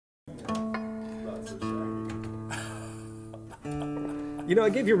You know, I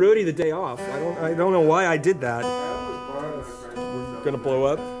gave your roadie the day off. I don't know why I did that. We're gonna blow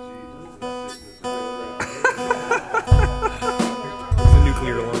up. It's a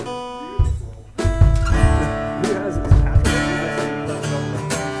nuclear alarm. Who has it?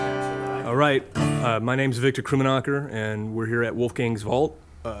 All right, my name's Victor Krummenacher, and we're here at Wolfgang's Vault.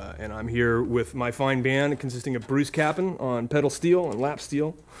 And I'm here with my fine band consisting of Bruce Kappen on pedal steel and lap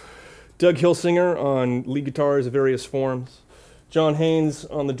steel, Doug Hilsinger on lead guitars of various forms, John Haynes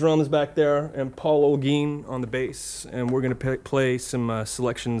on the drums back there, and Paul Olguin on the bass. And we're going to play some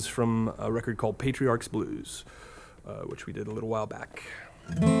selections from a record called Patriarch's Blues, which we did a little while back.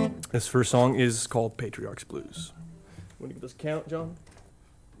 This first song is called Patriarch's Blues. You want to give us a count, John?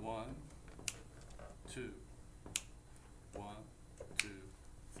 1, 2, 1, 2,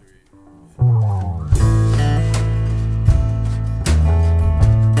 3, 4.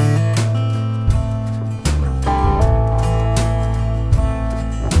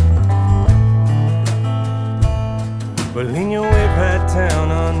 Well, lean your weight right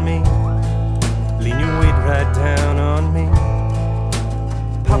down on me. Lean your weight right down on me.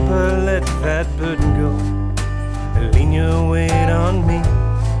 Papa, let that burden go. And lean your weight on me.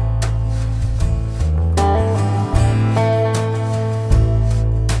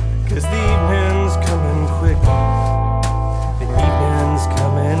 'Cause the evening's coming quick. The evening's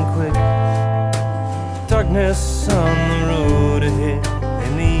coming quick. Darkness on the road ahead.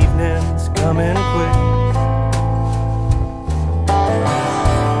 And the evening's coming quick.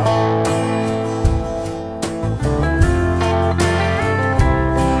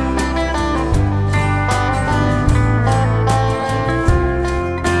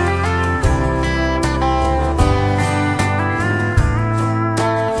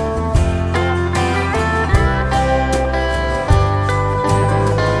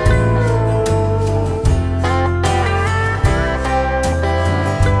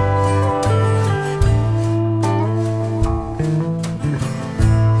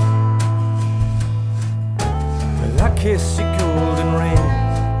 Kiss your golden ring,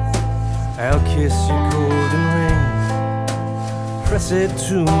 I'll kiss your golden ring. Press it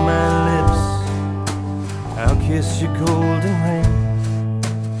to my lips, I'll kiss your golden ring.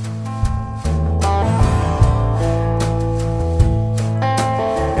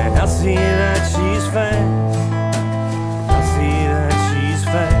 And I'll see that she's fine, I'll see that she's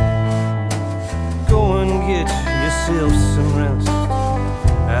fine. Go and get yourself some rest,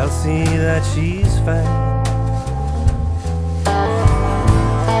 I'll see that she's fine.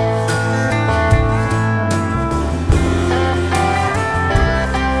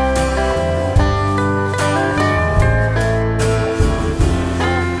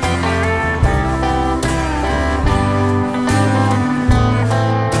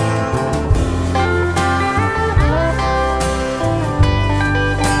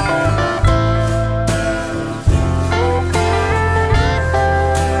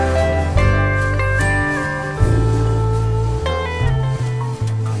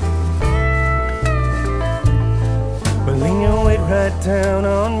 Right down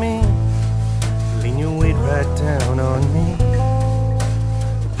on me, lean your weight right down on me.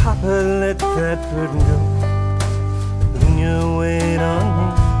 Papa, let that burden go, lean your weight on me.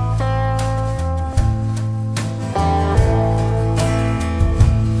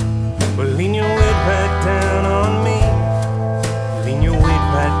 Well, lean your weight right down on me, lean your weight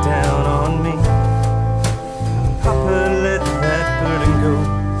right down on me. Papa, let that burden go,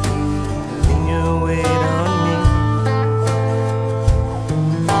 lean your weight on me.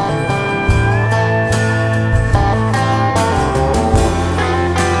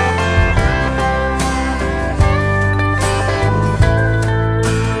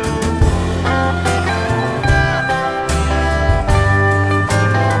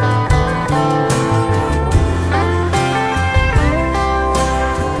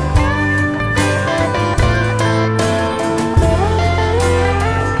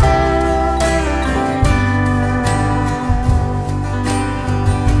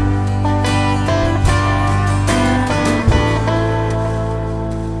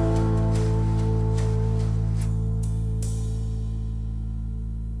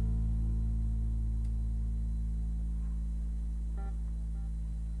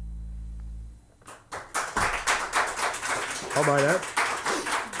 I'll buy that.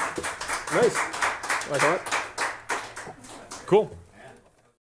 Nice. I thought. Cool.